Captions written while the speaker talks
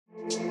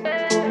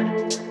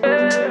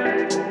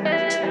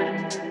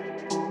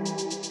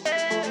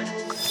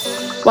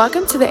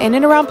Welcome to the In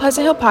and Around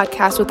Pleasant Hill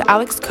podcast with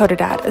Alex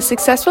Codadad, a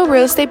successful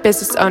real estate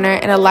business owner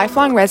and a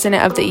lifelong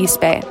resident of the East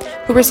Bay,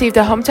 who received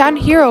a Hometown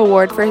Hero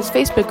Award for his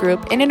Facebook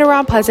group, In and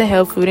Around Pleasant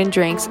Hill Food and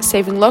Drinks,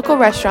 saving local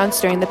restaurants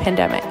during the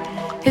pandemic.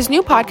 His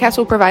new podcast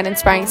will provide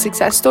inspiring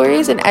success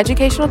stories and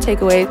educational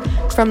takeaways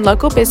from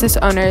local business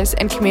owners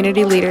and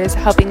community leaders,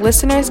 helping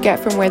listeners get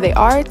from where they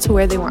are to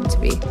where they want to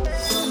be.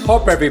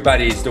 Hope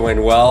everybody's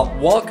doing well.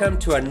 Welcome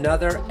to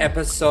another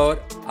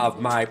episode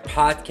of my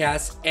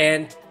podcast,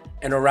 In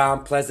and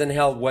Around Pleasant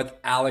Hill with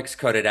Alex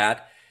Codadad.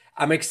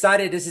 I'm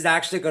excited. This is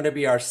actually going to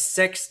be our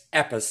 6th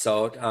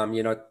episode.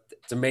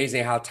 It's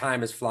amazing how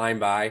time is flying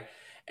by.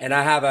 And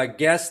I have a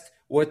guest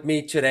with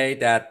me today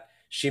that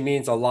she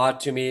means a lot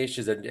to me.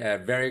 She's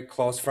a very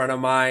close friend of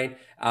mine.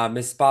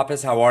 Ms.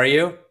 Pappas, how are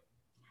you?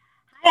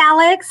 Hi,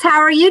 Alex. How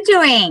are you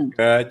doing?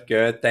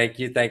 Good. Thank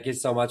you. Thank you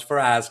so much for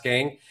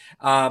asking.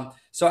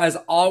 So as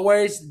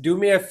always, do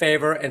me a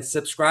favor and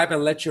subscribe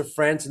and let your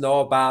friends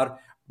know about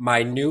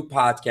my new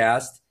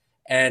podcast.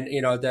 And,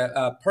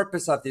 the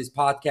purpose of this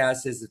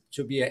podcast is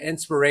to be an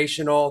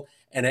inspirational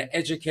and an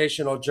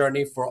educational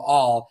journey for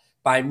all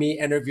by me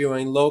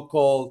interviewing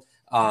local,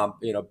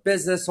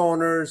 business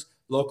owners,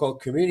 local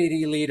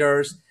community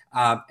leaders,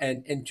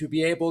 and to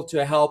be able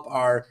to help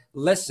our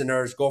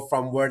listeners go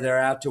from where they're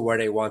at to where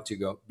they want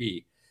to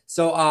be.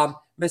 So,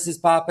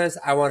 Mrs. Pappas,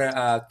 I want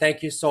to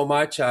thank you so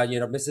much.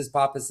 Mrs.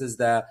 Pappas is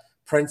the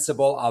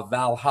principal of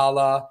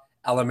Valhalla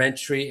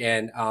Elementary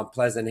in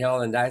Pleasant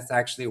Hill, and that's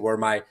actually where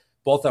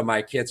both of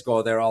my kids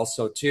go there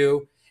also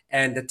too.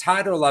 And the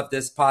title of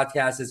this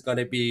podcast is going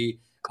to be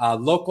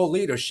Local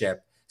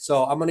Leadership.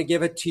 So I'm going to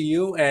give it to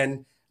you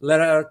and let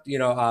our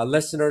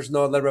listeners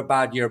know a little bit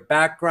about your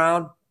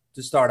background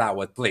to start out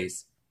with,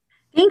 please.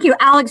 Thank you,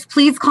 Alex.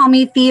 Please call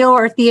me Theo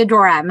or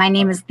Theodora. My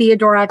name is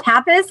Theodora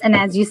Pappas, and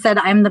as you said,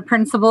 I'm the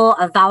principal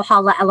of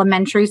Valhalla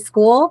Elementary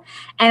School.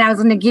 And I was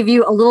going to give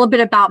you a little bit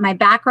about my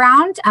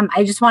background.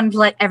 I just wanted to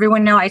let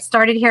everyone know I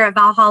started here at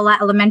Valhalla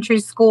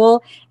Elementary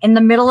School in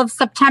the middle of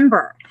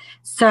September.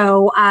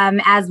 So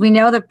as we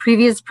know, the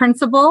previous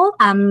principal,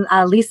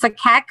 Lisa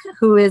Keck,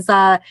 who is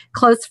a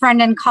close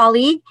friend and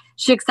colleague,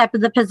 she accepted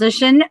the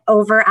position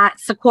over at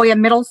Sequoia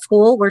Middle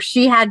School, where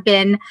she had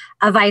been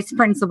a vice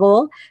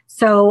principal.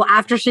 So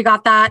after she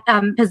got that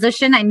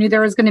position, I knew there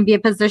was going to be a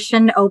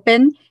position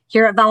open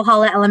here at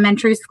Valhalla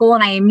Elementary School.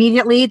 And I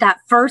immediately, the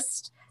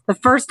first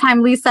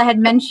time Lisa had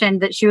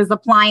mentioned that she was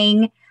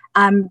applying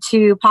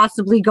to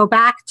possibly go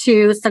back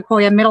to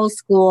Sequoia Middle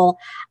School,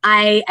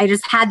 I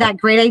just had that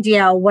great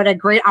idea, what a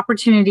great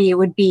opportunity it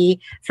would be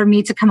for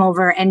me to come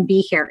over and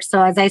be here.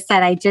 So as I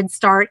said, I did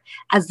start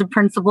as the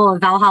principal of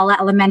Valhalla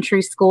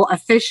Elementary School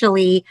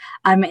officially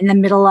in the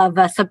middle of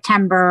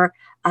September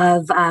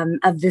of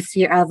this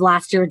year, of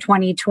last year,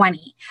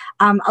 2020.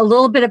 A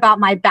little bit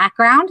about my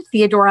background,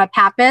 Theodora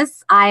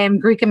Pappas. I am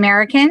Greek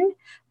American.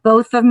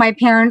 Both of my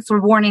parents were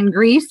born in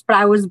Greece, but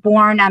I was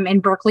born in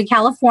Berkeley,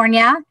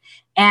 California.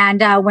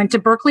 And went to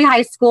Berkeley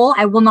High School.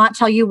 I will not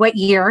tell you what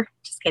year.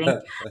 Just kidding.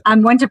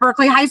 Went to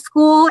Berkeley High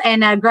School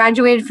and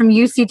graduated from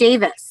UC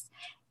Davis.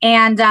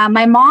 And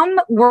my mom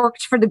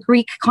worked for the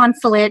Greek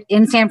consulate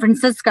in San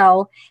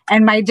Francisco.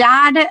 And my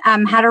dad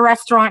had a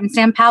restaurant in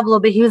San Pablo,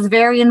 but he was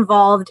very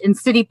involved in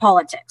city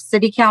politics,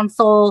 city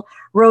council,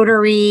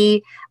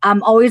 Rotary,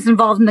 always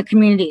involved in the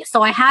community.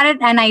 So I had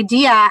an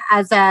idea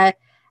as a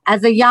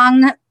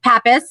young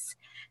Pappas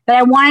that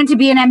I wanted to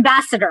be an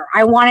ambassador.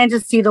 I wanted to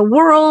see the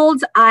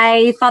world.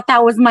 I thought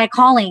that was my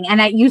calling.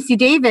 And at UC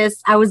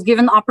Davis, I was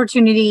given the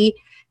opportunity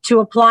to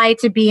apply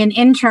to be an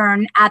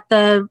intern at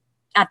the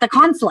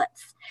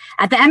consulates,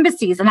 at the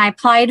embassies. And I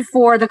applied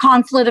for the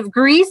consulate of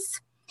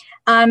Greece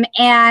the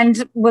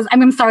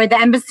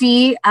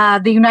embassy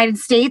of the United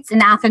States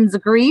in Athens,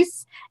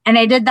 Greece. And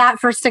I did that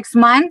for 6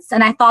 months.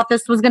 And I thought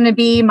this was going to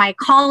be my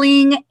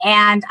calling.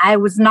 And I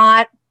was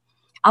not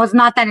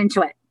that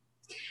into it.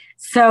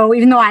 So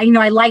even though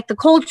I liked the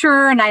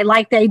culture and I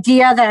liked the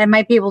idea that I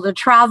might be able to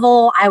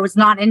travel, I was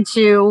not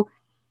into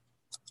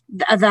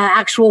the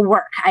actual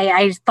work.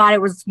 I thought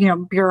it was,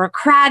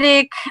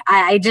 bureaucratic.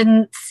 I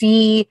didn't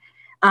see,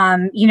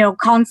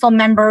 council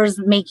members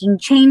making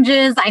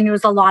changes. I knew it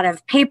was a lot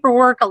of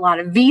paperwork, a lot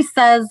of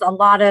visas, I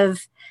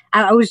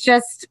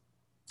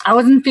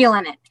wasn't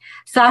feeling it.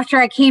 So after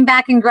I came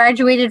back and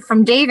graduated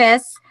from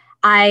Davis,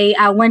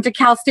 I went to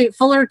Cal State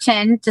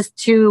Fullerton just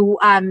to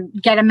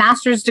get a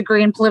master's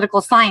degree in political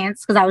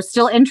science because I was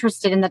still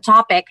interested in the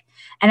topic.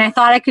 And I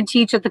thought I could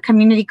teach at the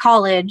community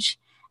college.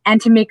 And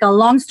to make a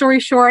long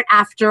story short,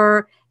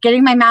 after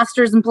getting my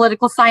master's in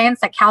political science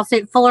at Cal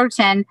State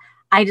Fullerton,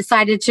 I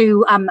decided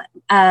to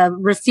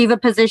receive a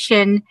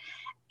position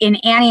in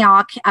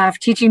Antioch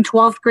teaching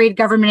 12th grade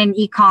government and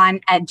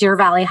econ at Deer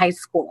Valley High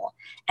School.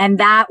 And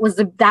that was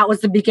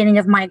the beginning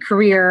of my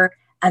career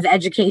of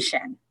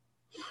education.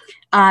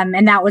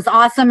 And that was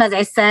awesome. As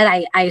I said,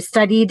 I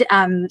studied,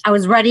 I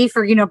was ready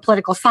for,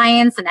 political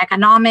science and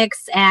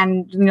economics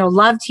and,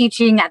 loved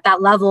teaching at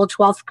that level,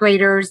 12th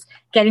graders,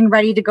 getting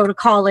ready to go to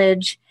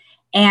college.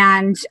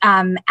 And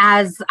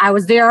as I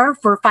was there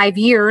for 5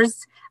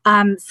 years,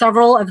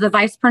 several of the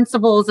vice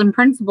principals and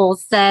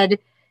principals said,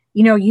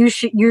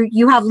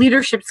 you have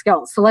leadership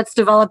skills. So let's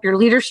develop your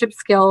leadership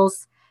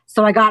skills.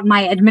 So I got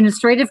my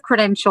administrative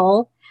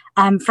credential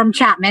from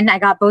Chapman. I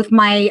got both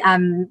my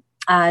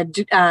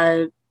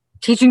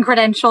teaching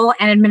credential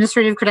and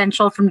administrative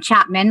credential from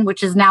Chapman,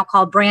 which is now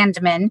called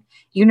Brandman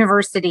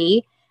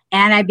University.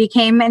 And I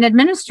became an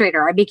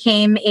administrator. I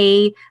became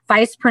a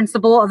vice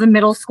principal of a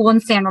middle school in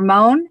San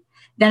Ramon.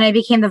 Then I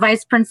became the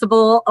vice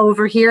principal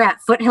over here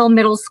at Foothill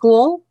Middle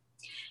School.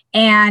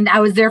 And I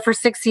was there for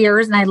 6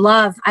 years, and I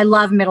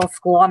love middle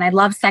school and I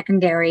love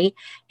secondary.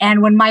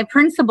 And when my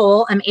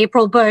principal,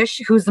 April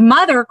Bush, whose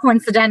mother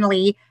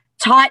coincidentally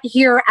taught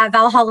here at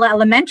Valhalla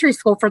Elementary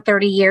School for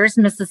 30 years,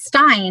 Mrs.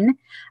 Stein,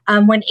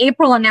 when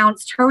April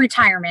announced her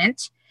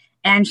retirement,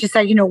 and she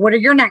said, what are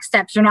your next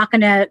steps? You're not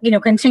going to,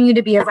 continue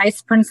to be a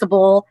vice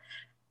principal,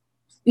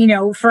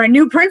 for a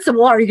new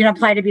principal. Are you going to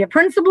apply to be a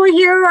principal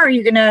here? Are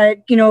you going to,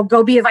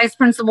 go be a vice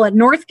principal at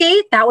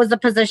Northgate? That was a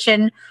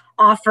position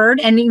offered.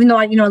 And even though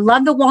I,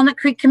 love the Walnut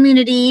Creek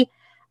community,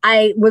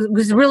 I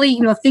was really,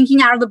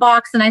 thinking out of the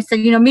box. And I said,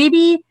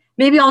 maybe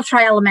I'll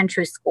try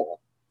elementary school.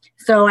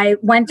 So I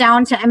went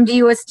down to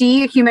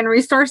MDUSD Human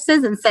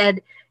Resources and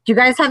said, do you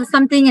guys have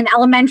something in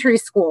elementary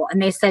school?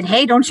 And they said,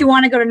 hey, don't you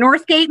want to go to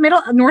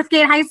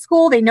Northgate High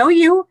School? They know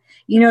you,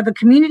 the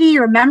community,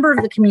 you're a member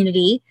of the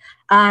community.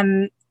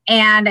 And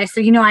I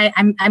said,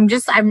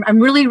 I'm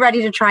really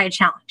ready to try a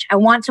challenge. I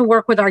want to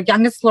work with our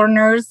youngest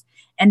learners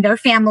and their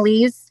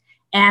families.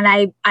 And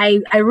I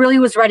really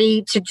was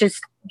ready to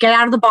just get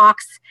out of the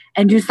box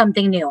and do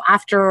something new.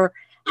 After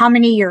how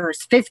many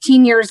years?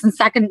 16 years in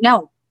secondary,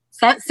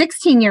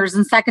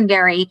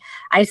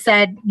 I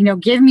said,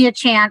 give me a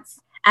chance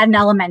at an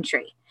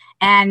elementary.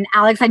 And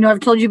Alex, I know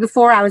I've told you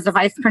before, I was a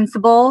vice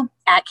principal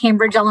at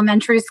Cambridge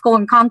Elementary School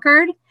in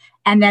Concord.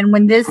 And then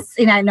when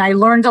I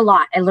learned a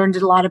lot. I learned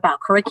a lot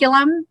about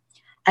curriculum.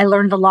 I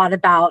learned a lot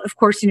about, of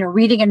course,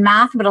 reading and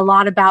math, but a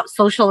lot about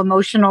social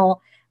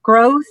emotional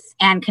growth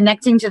and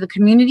connecting to the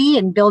community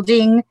and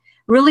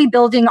really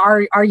building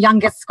our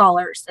youngest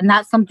scholars. And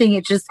that's something,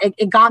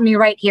 it got me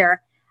right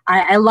here.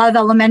 I love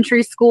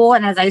elementary school.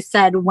 And as I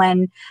said,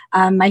 when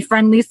my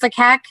friend Lisa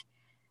Keck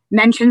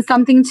mentioned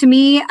something to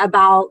me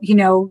about,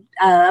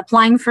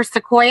 applying for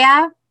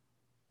Sequoia,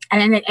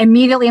 and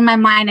immediately in my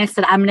mind, I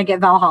said, I'm going to get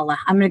Valhalla.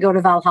 I'm going to go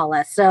to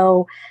Valhalla.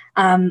 So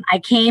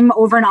I came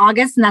over in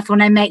August, and that's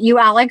when I met you,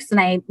 Alex, and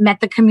I met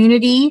the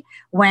community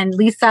when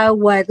Lisa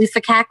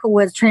Keck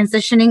was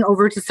transitioning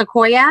over to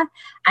Sequoia.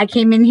 I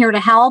came in here to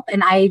help,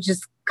 and I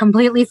just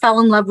completely fell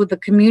in love with the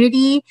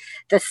community,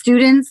 the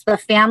students, the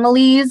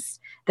families,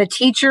 the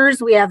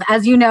teachers. We have,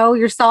 as you know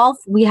yourself,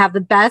 we have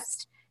the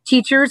best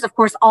teachers. Of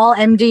course, all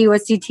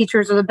MDUSD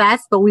teachers are the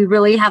best, but we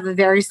really have a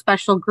very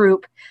special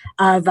group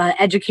of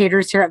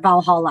educators here at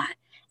Valhalla.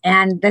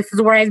 And this is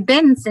where I've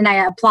been, and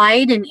I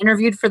applied and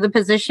interviewed for the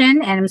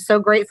position, and I'm so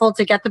grateful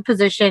to get the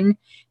position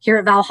here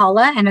at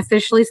Valhalla, and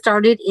officially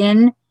started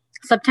in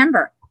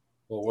September.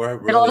 Well, we're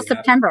really middle of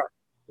September.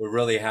 We're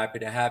really happy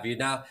to have you.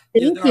 Now,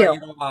 Thank you.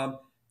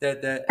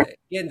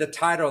 The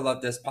title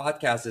of this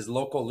podcast is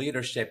Local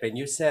Leadership, and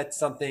you said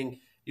something.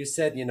 You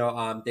said,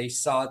 they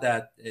saw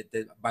that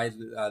by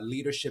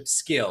leadership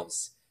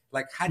skills.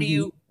 Like, how do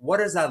you? What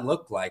does that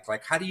look like?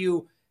 Like, how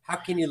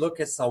can you look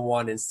at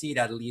someone and see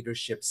that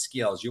leadership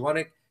skills? You want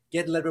to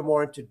get a little bit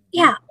more into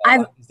detail.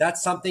 Is that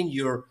something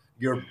you're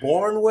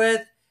born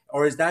with,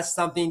 or is that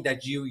something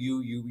that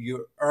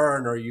you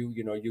earn, or you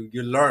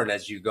learn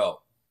as you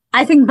go?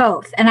 I think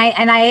both, and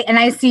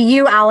I see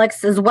you,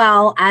 Alex, as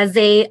well as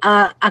a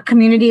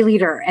community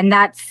leader, and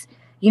that's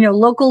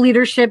local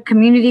leadership,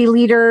 community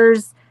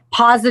leaders,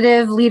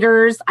 positive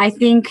leaders. I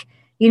think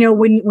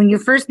when you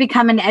first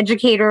become an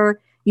educator,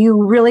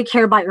 you really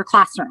care about your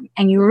classroom,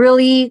 and you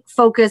really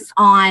focus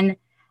on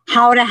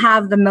how to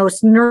have the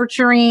most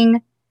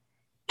nurturing,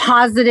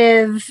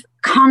 positive,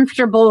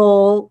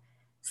 comfortable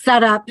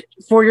setup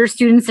for your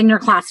students in your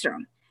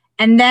classroom.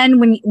 And then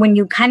when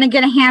you kind of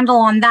get a handle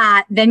on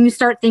that, then you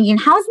start thinking,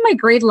 how's my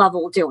grade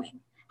level doing?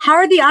 How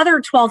are the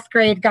other 12th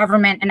grade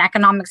government and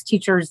economics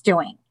teachers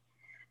doing?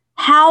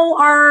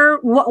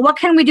 What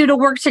can we do to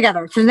work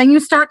together? So then you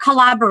start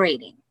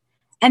collaborating,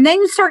 and then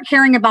you start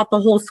caring about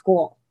the whole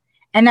school.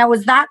 And that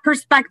was that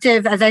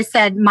perspective, as I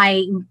said,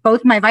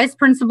 both my vice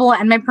principal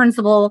and my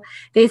principal,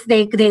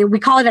 we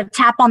call it a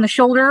tap on the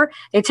shoulder.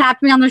 They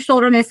tapped me on the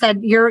shoulder and they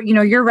said,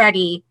 you're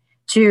ready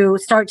to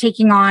start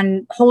taking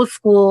on whole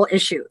school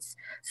issues.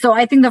 So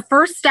I think the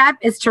first step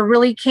is to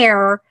really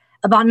care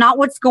about not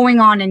what's going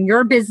on in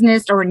your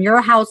business or in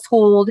your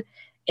household,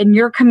 in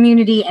your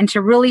community, and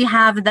to really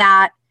have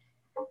that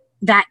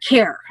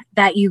care,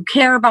 that you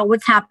care about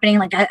what's happening.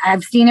 Like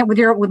I've seen it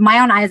with my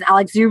own eyes,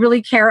 Alex. You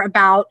really care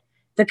about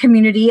the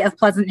community of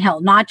Pleasant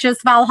Hill, not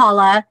just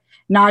Valhalla,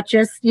 not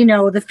just,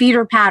 the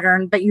feeder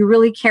pattern, but you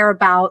really care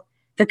about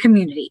the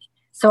community.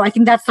 So I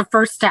think that's the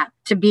first step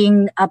to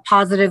being a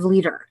positive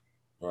leader.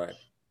 Right.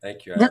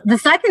 Thank you. The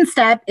second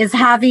step is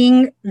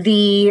having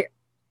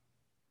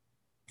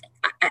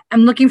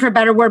I'm looking for a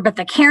better word, but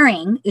the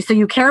caring. So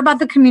you care about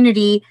the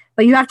community,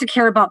 but you have to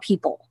care about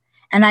people.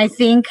 And I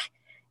think,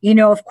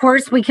 of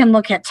course, we can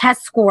look at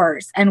test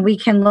scores and we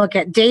can look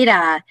at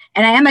data.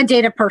 And I am a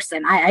data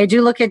person. I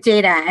do look at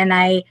data, and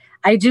I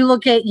do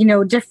look at,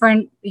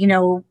 different,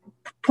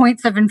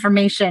 points of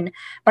information.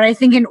 But I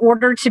think in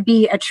order to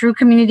be a true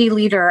community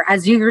leader,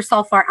 as you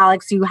yourself are,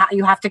 Alex, you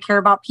have to care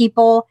about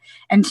people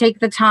and take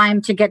the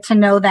time to get to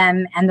know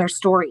them and their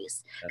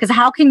stories. Because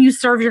how can you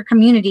serve your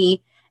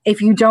community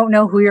if you don't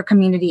know who your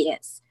community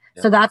is?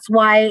 So that's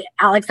why,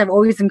 Alex, I've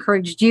always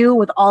encouraged you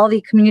with all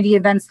the community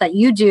events that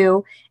you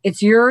do.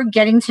 It's you're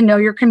getting to know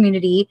your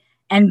community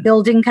and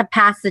building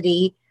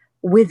capacity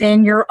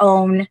within your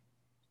own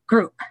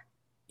group.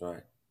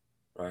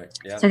 Right.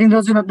 Yeah. So I think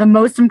those are the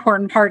most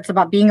important parts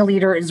about being a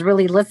leader, is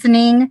really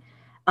listening,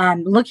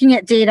 looking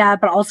at data,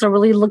 but also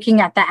really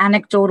looking at the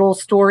anecdotal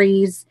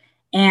stories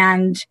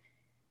and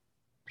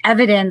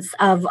evidence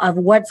of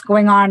what's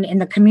going on in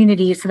the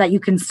community, so that you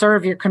can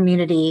serve your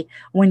community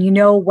when you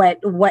know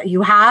what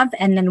you have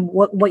and then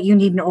what you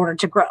need in order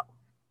to grow.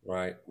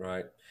 Right.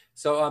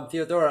 So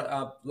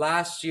Theodora,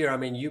 last year,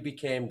 you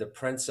became the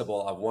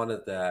principal of one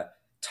of the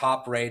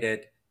top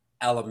rated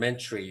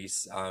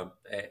elementaries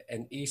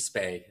in East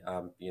Bay,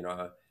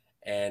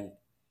 and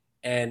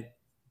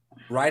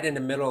right in the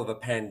middle of a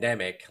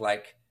pandemic.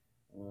 Like,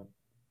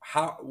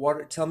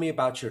 tell me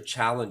about your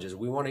challenges.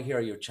 We want to hear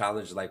your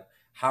challenges. Like,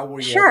 how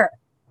were you? Sure.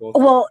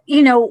 Well,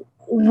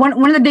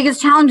 one of the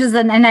biggest challenges,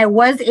 and I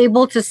was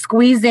able to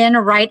squeeze in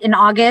right in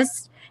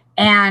August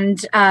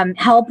and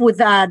help with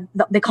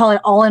they call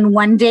it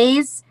all-in-one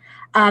days.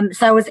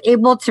 So I was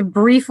able to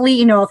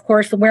briefly, of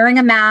course, wearing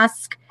a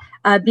mask,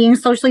 being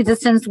socially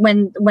distanced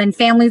when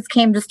families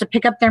came just to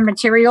pick up their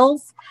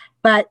materials.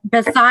 But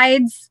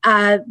besides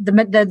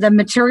the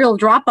material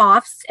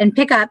drop-offs and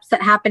pickups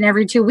that happen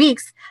every 2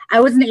 weeks, I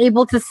wasn't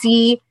able to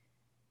see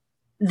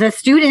the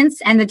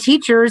students and the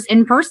teachers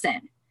in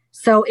person.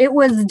 So it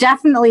was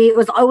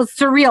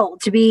surreal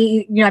to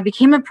be, I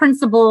became a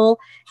principal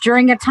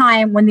during a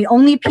time when the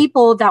only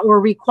people that were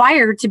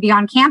required to be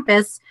on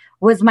campus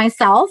was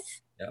myself,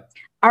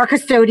 our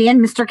custodian,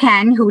 Mr.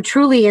 Ken, who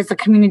truly is a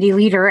community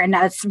leader and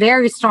a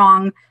very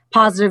strong,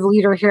 positive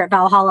leader here at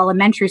Valhalla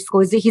Elementary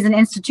School. He's an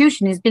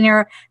institution. He's been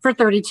here for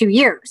 32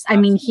 years.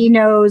 Absolutely. He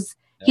knows,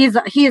 he is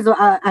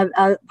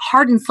a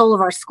heart and soul of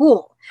our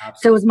school. Absolutely.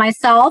 So it was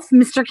myself,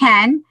 Mr.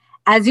 Ken,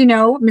 as you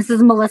know,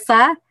 Mrs.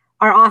 Melissa,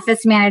 our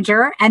office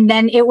manager. And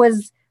then it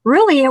was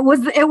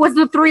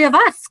the three of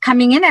us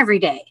coming in every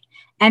day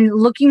and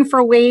looking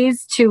for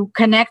ways to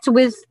connect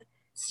with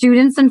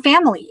students and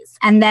families.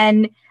 And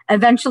then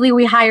eventually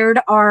we hired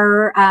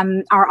our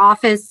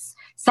office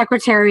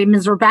secretary,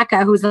 Ms.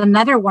 Rebecca, who's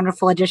another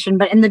wonderful addition.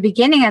 But in the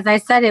beginning, as I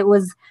said, it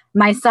was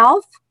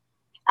myself,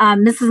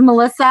 Mrs.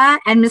 Melissa,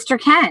 and Mr.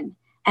 Ken.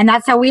 And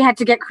that's how we had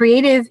to get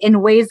creative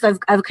in ways of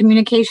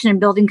communication and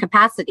building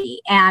capacity.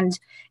 And,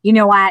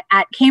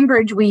 at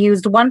Cambridge, we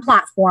used one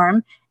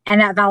platform,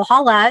 and at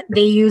Valhalla,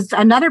 they used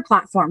another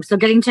platform. So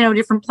getting to know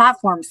different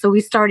platforms. So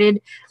we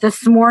started the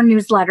SMORE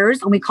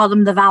newsletters, and we called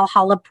them the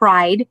Valhalla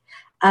Pride,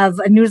 of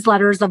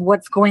newsletters of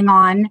what's going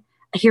on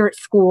here at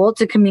school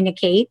to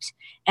communicate.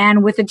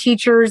 And with the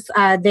teachers,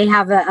 they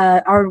have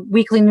our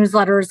weekly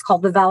newsletters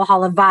called the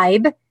Valhalla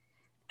Vibe.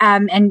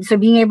 And so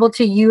being able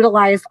to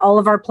utilize all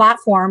of our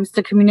platforms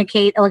to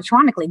communicate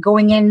electronically,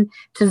 going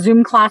into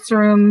Zoom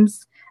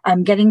classrooms,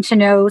 getting to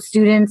know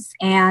students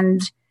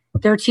and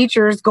their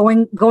teachers,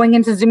 going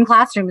into Zoom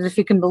classrooms, if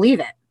you can believe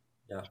it,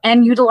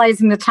 and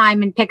utilizing the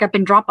time and pick up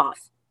and drop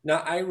off. Now,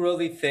 I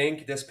really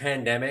think this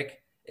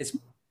pandemic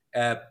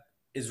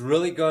is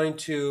really going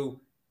to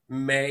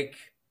make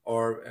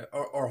or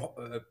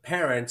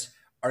parents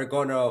are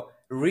going to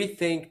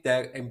rethink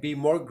that and be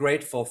more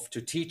grateful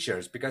to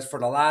teachers, because for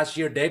the last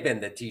year they've been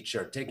the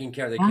teacher taking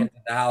care of the kids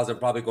in the house and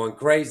probably going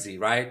crazy,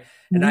 right?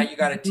 And now you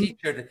got a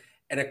teacher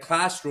in a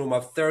classroom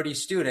of 30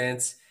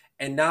 students,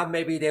 and now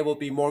maybe they will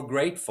be more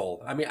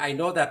grateful. I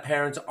know that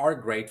parents are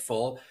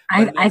grateful.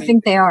 I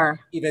think they are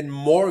even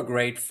more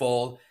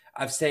grateful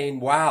of saying,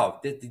 "Wow,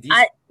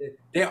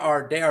 they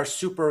are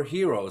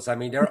superheroes."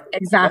 They're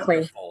exactly.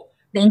 Wonderful.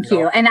 Thank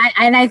you. And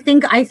I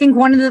think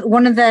one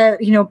of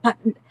the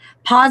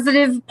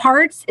positive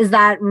parts is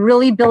that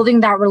really building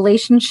that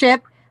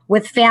relationship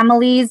with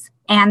families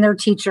and their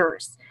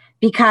teachers,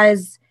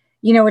 because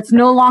it's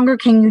no longer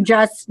can you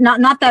just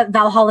not that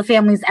Valhalla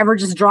families ever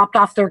just dropped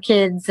off their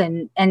kids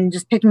and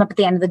just picked them up at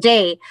the end of the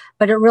day,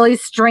 but it really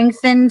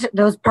strengthened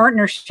those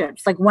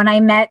partnerships. Like when I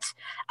met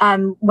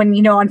and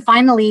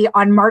finally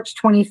on March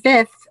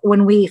 25th,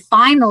 when we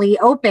finally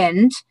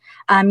opened,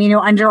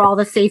 under all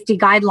the safety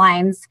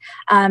guidelines.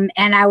 And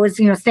I was,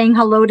 saying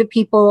hello to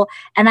people,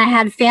 and I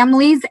had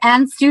families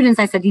and students.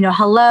 I said,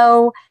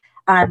 hello,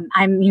 I'm,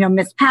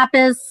 Miss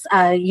Pappas,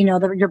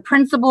 your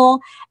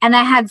principal. And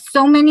I had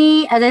so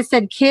many, as I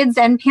said, kids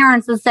and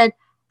parents that said,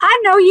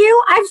 I know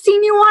you, I've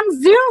seen you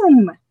on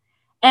Zoom.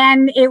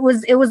 And it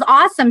was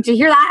awesome to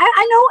hear that.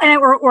 I know,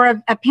 and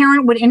or a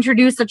parent would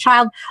introduce a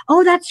child.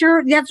 Oh, that's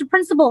your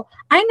principal.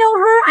 I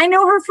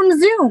know her from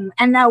Zoom.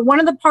 And one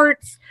of the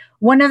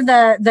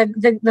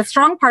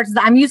strong parts is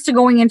that I'm used to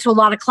going into a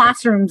lot of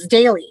classrooms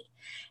daily,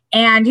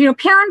 and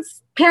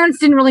parents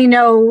didn't really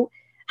know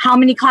how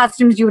many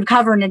classrooms you would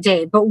cover in a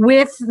day. But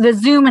with the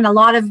Zoom, and a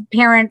lot of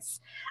parents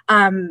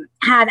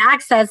had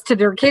access to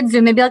their kids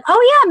Zoom, they'd be like,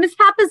 oh yeah, Miss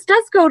Pappas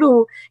does go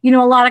to,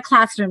 a lot of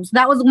classrooms.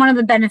 That was one of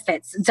the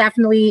benefits,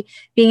 definitely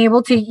being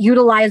able to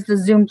utilize the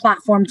Zoom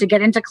platform to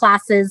get into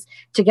classes,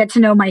 to get to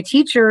know my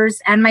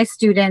teachers and my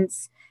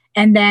students.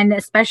 And then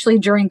especially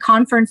during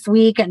conference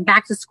week and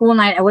back to school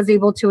night, I was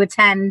able to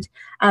attend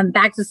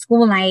back to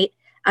school night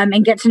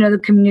and get to know the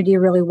community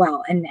really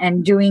well,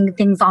 and doing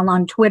things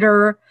on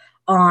Twitter,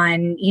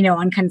 on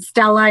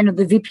Constella. I know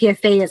the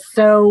VPFA is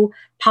so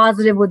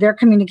positive with their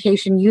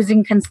communication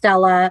using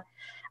Constella.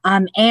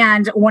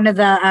 And one of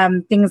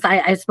the things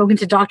I've spoken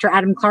to Dr.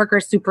 Adam Clark, our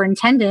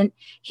superintendent,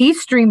 he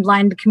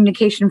streamlined the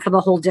communication for the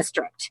whole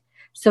district.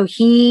 So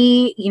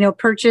he,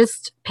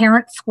 purchased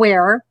Parent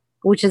Square,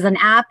 which is an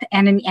app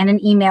and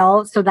an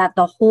email, so that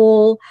the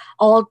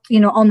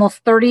almost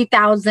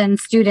 30,000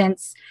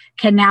 students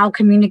can now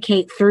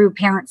communicate through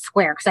Parent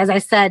Square. Because as I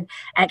said,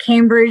 at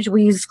Cambridge,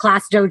 we used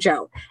Class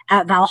Dojo.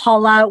 At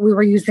Valhalla, we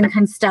were using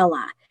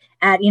Constella.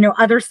 At,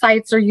 other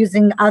sites are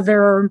using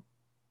other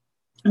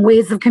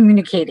ways of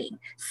communicating.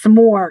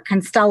 S'more,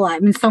 Constella,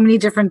 so many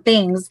different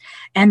things.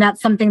 And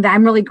that's something that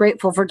I'm really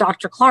grateful for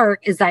Dr.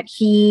 Clark, is that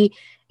he,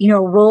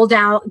 rolled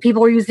out,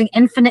 people are using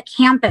Infinite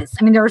Campus.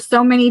 There are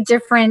so many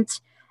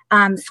different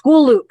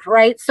School Loop,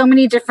 right? So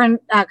many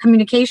different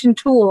communication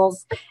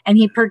tools. And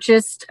he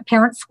purchased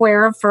Parent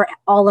Square for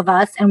all of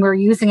us, and we're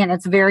using it.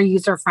 It's very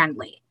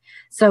user-friendly.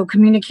 So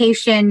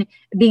communication,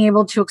 being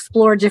able to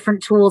explore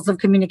different tools of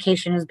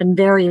communication has been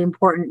very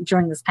important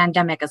during this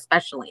pandemic,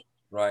 especially.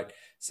 Right.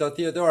 So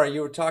Theodora,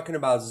 you were talking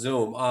about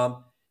Zoom.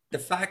 The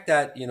fact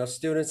that,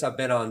 students have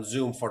been on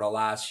Zoom for the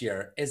last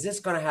year, is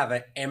this going to have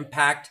an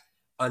impact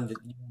on the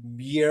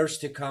years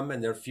to come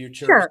in their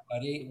future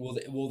study?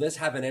 Will this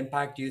have an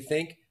impact, do you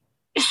think?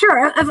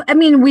 Sure.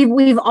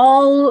 We've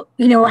all,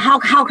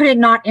 how could it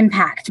not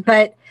impact?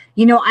 But,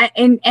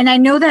 I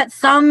know that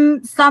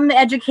some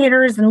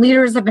educators and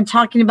leaders have been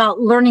talking about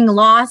learning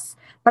loss,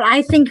 but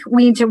I think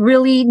we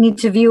need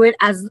to view it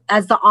as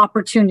the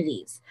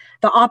opportunities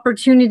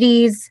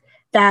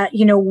that,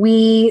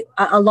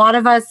 a lot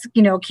of us,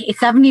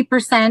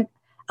 70%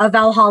 of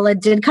Valhalla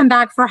did come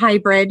back for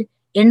hybrid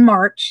in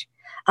March.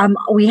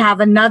 We have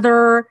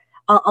another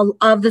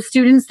of the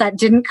students that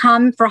didn't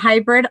come for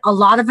hybrid. A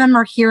lot of them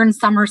are here in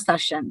summer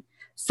session.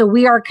 So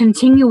we are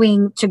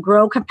continuing to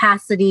grow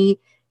capacity,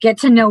 get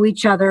to know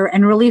each other,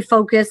 and really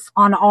focus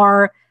on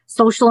our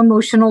social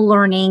emotional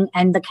learning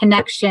and the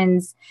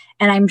connections.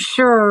 And I'm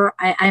sure,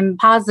 I'm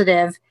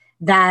positive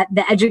that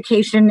the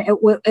education,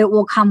 it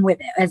will come with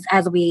it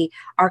as we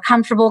are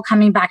comfortable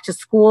coming back to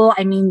school.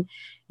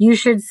 You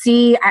should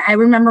see, I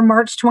remember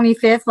March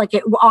 25th,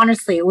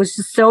 honestly, it was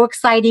just so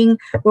exciting,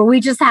 where we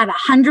just had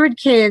 100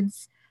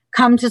 kids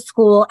come to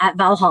school at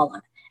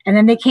Valhalla. And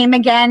then they came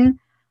again.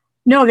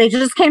 No, they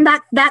just came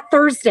back that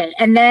Thursday.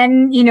 And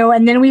then,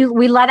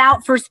 we let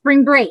out for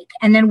spring break.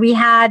 And then we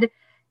had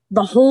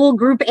the whole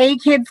Group A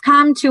kids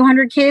come,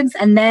 200 kids.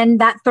 And then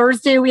that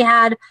Thursday we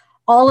had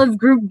all of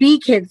Group B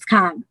kids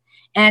come.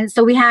 And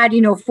so we had,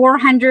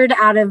 400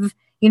 out of,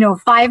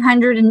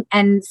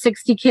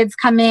 560 kids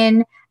come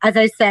in. As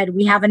I said,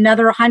 we have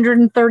another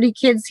 130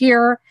 kids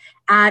here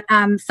at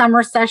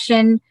summer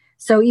session.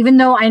 So even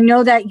though I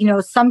know that,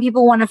 some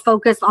people want to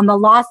focus on the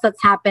loss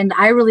that's happened,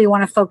 I really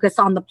want to focus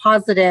on the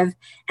positive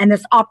and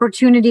this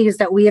opportunities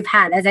that we have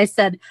had. As I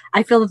said,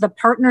 I feel that the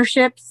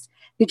partnerships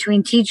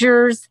between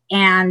teachers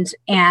and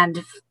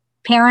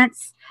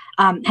parents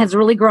has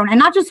really grown. And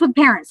not just with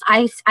parents.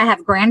 I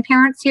have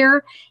grandparents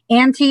here,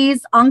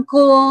 aunties,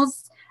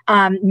 uncles,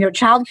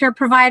 childcare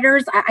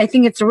providers. I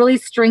think it's really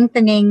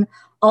strengthening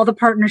all the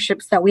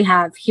partnerships that we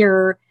have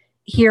here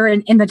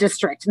in the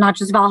district, not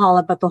just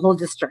Valhalla, but the whole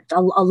district. A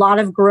lot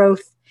of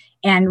growth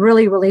and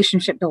really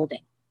relationship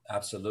building.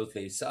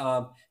 Absolutely.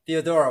 So,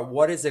 Theodora,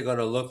 what is it going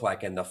to look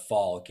like in the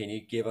fall? Can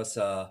you give us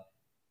a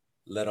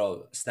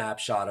little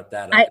snapshot of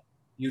that?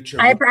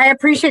 I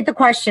appreciate the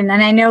question.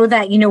 And I know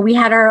that,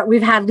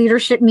 we've had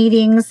leadership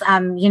meetings,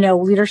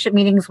 leadership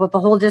meetings with the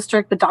whole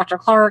district, with Dr.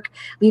 Clark,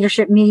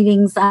 leadership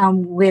meetings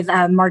with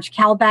Marge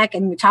Kalbeck,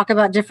 and we talk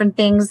about different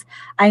things.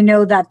 I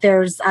know that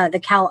there's the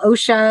Cal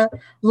OSHA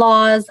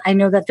laws. I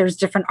know that there's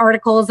different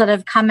articles that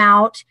have come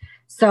out.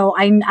 So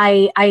I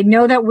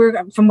know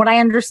that from what I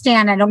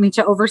understand, I don't mean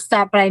to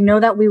overstep, but I know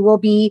that we will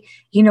be,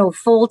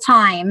 full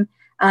time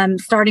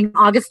starting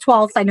August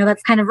 12th. I know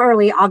that's kind of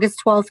early,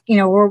 August 12th,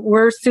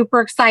 we're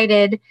super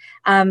excited.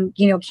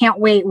 Can't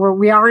wait.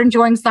 We are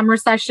enjoying summer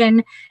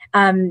session,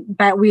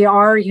 but we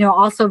are,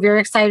 also very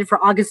excited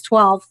for August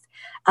 12th.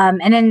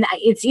 And then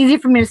it's easy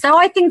for me to say,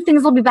 I think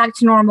things will be back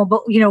to normal,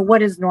 but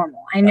what is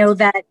normal? I know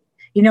that,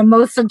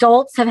 most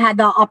adults have had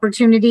the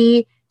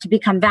opportunity to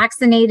become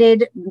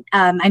vaccinated.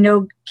 I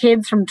know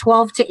kids from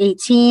 12 to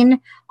 18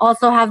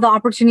 also have the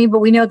opportunity, but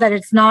we know that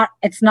it's not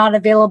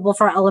available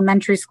for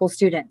elementary school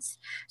students.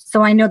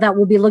 So I know that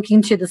we'll be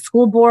looking to the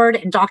school board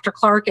and Dr.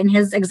 Clark and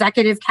his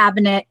executive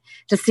cabinet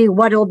to see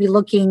what it'll be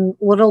looking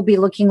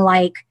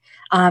like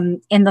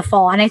in the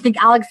fall. And I think,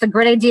 Alex, a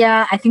great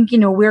idea. I think,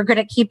 we're good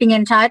at keeping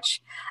in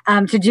touch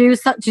to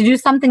do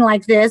something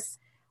like this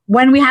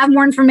when we have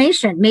more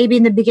information, maybe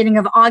in the beginning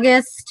of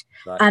August.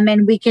 Right.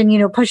 And we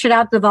can, push it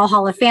out to the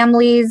Valhalla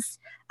families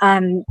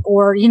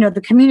or,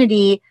 the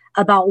community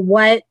about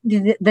what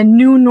the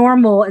new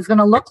normal is going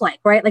to look like,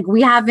 right? Like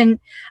we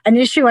haven't, an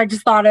issue I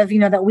just thought of,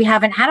 that we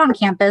haven't had on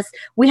campus.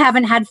 We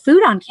haven't had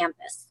food on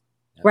campus,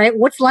 right?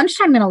 What's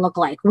lunchtime going to look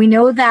like? We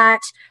know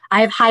that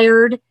I've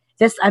hired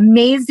this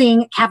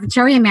amazing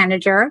cafeteria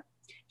manager.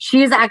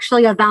 She is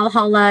actually a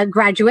Valhalla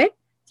graduate.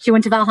 She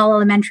went to Valhalla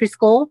Elementary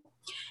School.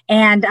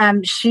 And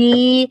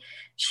she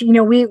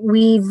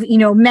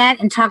we've met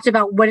and talked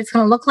about what it's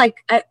going to look like.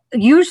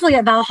 Usually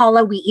at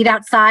Valhalla, we eat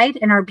outside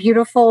in our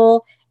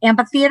beautiful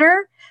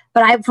amphitheater.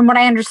 But from what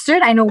I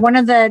understood, I know one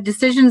of the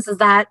decisions is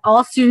that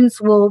all students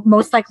will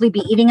most likely be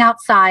eating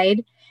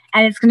outside,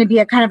 and it's going to be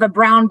a kind of a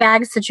brown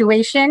bag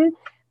situation.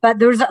 But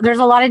there's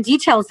a lot of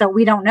details that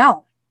we don't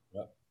know.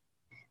 Yeah.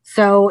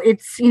 So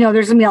it's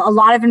there's going to be a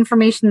lot of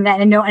information that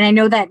I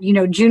know that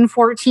June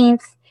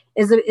 14th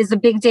is a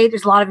big date.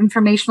 There's a lot of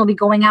information will be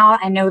going out.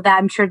 I know that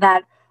I'm sure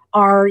that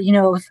our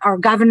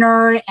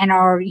governor and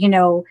our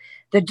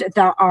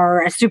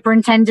our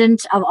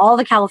superintendent of all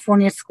the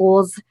California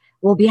schools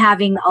will be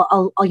having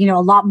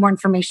a lot more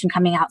information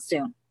coming out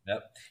soon.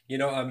 Yep.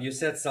 You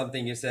said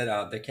something. You said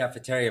the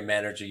cafeteria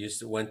manager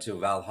went to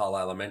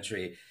Valhalla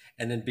Elementary,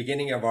 and in the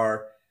beginning of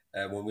our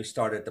when we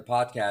started the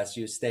podcast,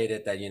 you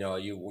stated that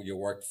you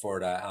worked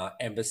for the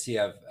embassy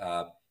of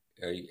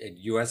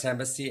U.S.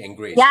 Embassy in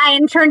Greece. Yeah, I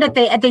interned at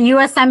the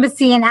U.S.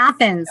 Embassy in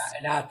Athens. Yeah,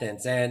 in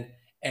Athens,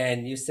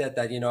 and you said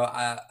that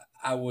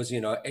I was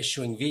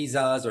issuing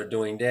visas or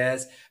doing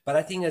this, but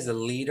I think as a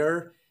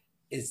leader,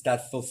 is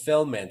that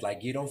fulfillment.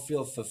 Like you don't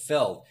feel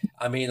fulfilled.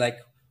 I mean, like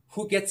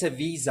who gets a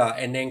visa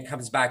and then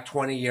comes back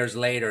 20 years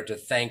later to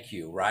thank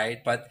you,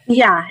 right? But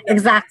yeah,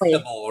 exactly.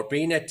 Or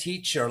being a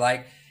teacher,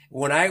 like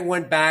when I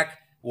went back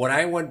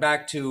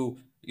to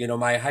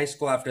my high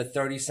school after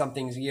 30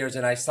 something years,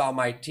 and I saw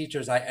my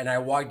teachers,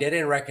 they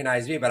didn't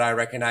recognize me, but I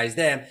recognized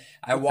them.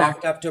 I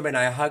walked up to them and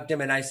I hugged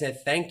them and I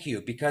said, thank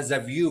you, because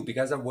of you,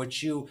 because of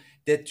what you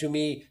did to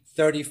me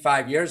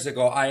 35 years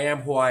ago. I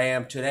am who I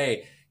am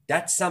today.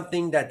 That's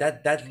something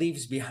that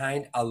leaves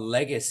behind a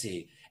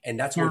legacy. And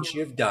that's what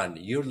you've done.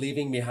 You're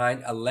leaving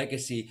behind a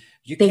legacy.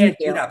 You can't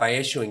do that by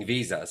issuing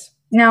visas.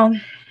 No.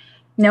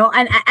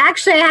 And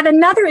actually I had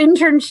another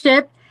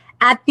internship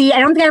I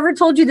don't think I ever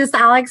told you this,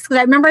 Alex, because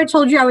I remember I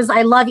told you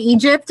I love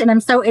Egypt and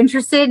I'm so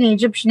interested in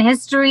Egyptian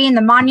history and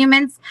the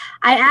monuments.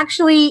 I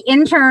actually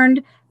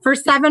interned for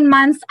 7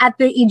 months at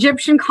the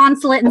Egyptian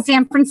consulate in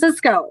San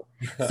Francisco.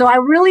 So I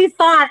really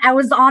thought I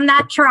was on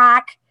that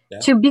track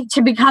to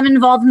become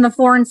involved in the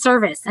foreign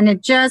service. And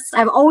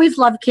I've always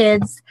loved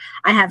kids.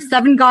 I have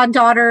 7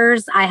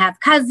 goddaughters. I have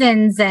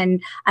cousins,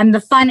 and I'm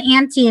the fun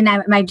auntie. And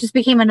I just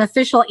became an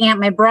official aunt.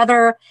 My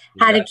brother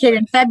had a kid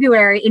in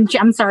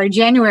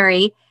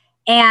January.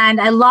 And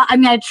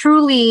I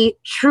truly,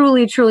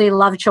 truly, truly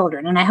love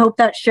children. And I hope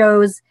that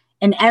shows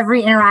in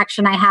every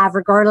interaction I have,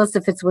 regardless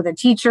if it's with a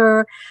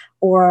teacher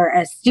or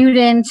a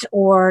student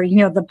or,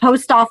 the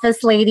post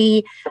office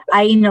lady.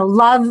 I,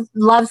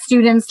 love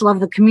students, love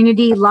the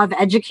community, love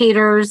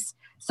educators.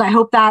 So I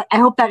hope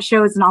that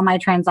shows in all my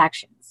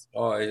transactions.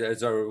 Oh,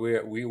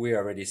 we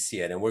already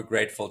see it. And we're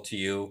grateful to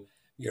you,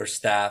 your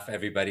staff,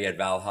 everybody at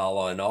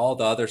Valhalla, and all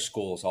the other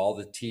schools, all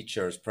the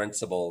teachers,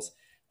 principals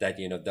that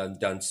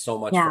done so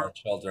much for our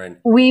children.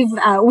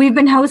 We've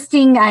been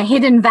hosting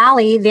Hidden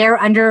Valley.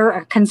 They're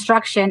under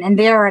construction, and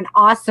they're an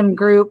awesome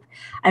group.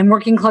 I'm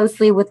working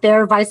closely with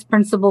their vice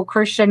principal,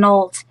 Christian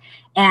Nolt,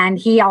 and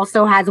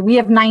we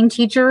have 9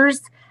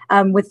 teachers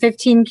with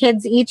 15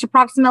 kids each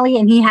approximately,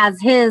 and he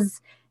has his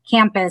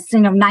campus,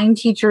 9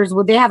 teachers.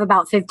 Well, they have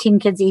about 15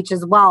 kids each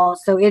as well.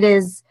 So it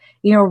is,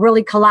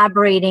 really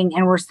collaborating,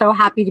 and we're so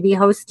happy to be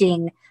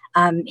hosting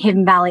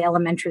Hidden Valley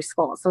Elementary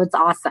School. So it's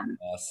awesome.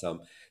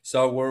 Awesome.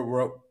 So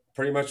we're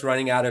pretty much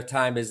running out of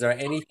time. Is there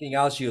anything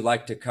else you'd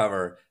like to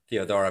cover,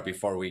 Theodora,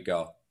 before we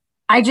go?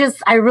 I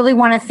really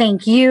want to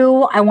thank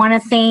you. I want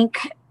to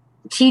thank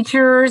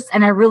teachers,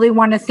 and I really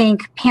want to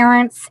thank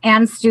parents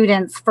and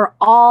students for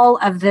all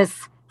of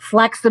this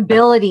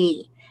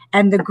flexibility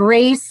and the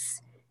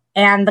grace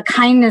and the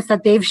kindness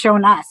that they've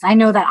shown us. I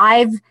know that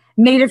I've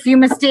made a few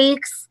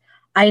mistakes.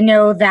 I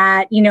know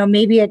that,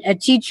 maybe a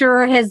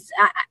teacher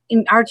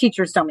our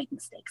teachers don't make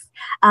mistakes.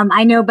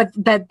 I know,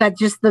 but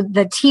just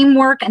the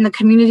teamwork and the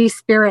community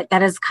spirit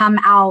that has come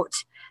out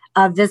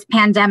of this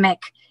pandemic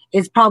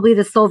is probably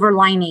the silver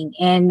lining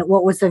in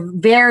what was a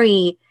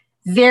very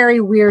very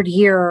weird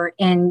year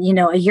in,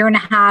 a year and a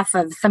half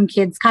of some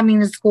kids coming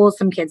to school,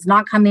 some kids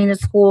not coming to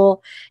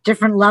school,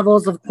 different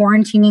levels of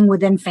quarantining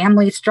within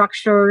family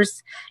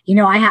structures.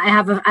 I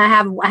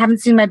haven't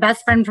seen my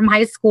best friend from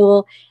high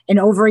school in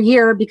over a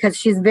year because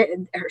she's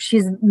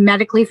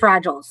medically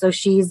fragile. So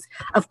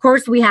of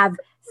course we have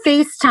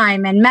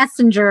FaceTime and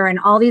Messenger and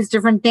all these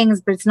different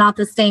things, but it's not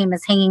the same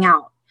as hanging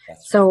out.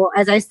 So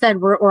as I said,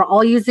 we're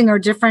all using our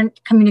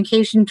different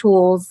communication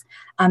tools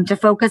to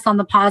focus on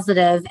the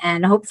positive,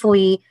 and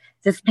hopefully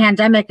this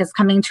pandemic is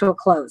coming to a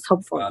close,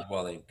 hopefully.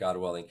 God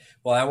willing.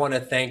 Well, I want to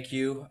thank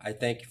you. I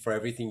thank you for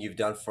everything you've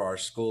done for our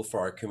school, for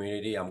our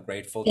community. I'm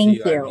grateful to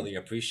you. I really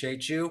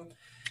appreciate you.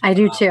 I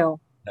do too.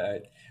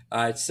 All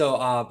right.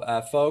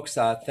 So, folks,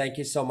 thank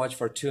you so much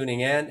for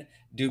tuning in.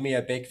 Do me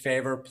a big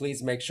favor.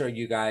 Please make sure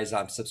you guys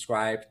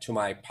subscribe to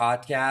my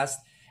podcast,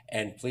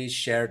 and please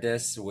share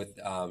this with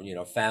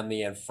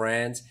family and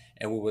friends.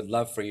 And we would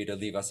love for you to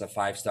leave us a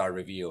 5-star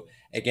review.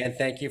 Again,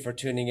 thank you for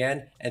tuning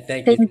in, and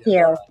thank you. Thank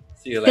you.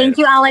 See you later. Thank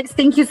you, Alex.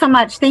 Thank you so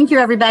much. Thank you,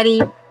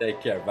 everybody. Take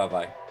care.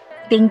 Bye-bye.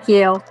 Thank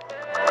you.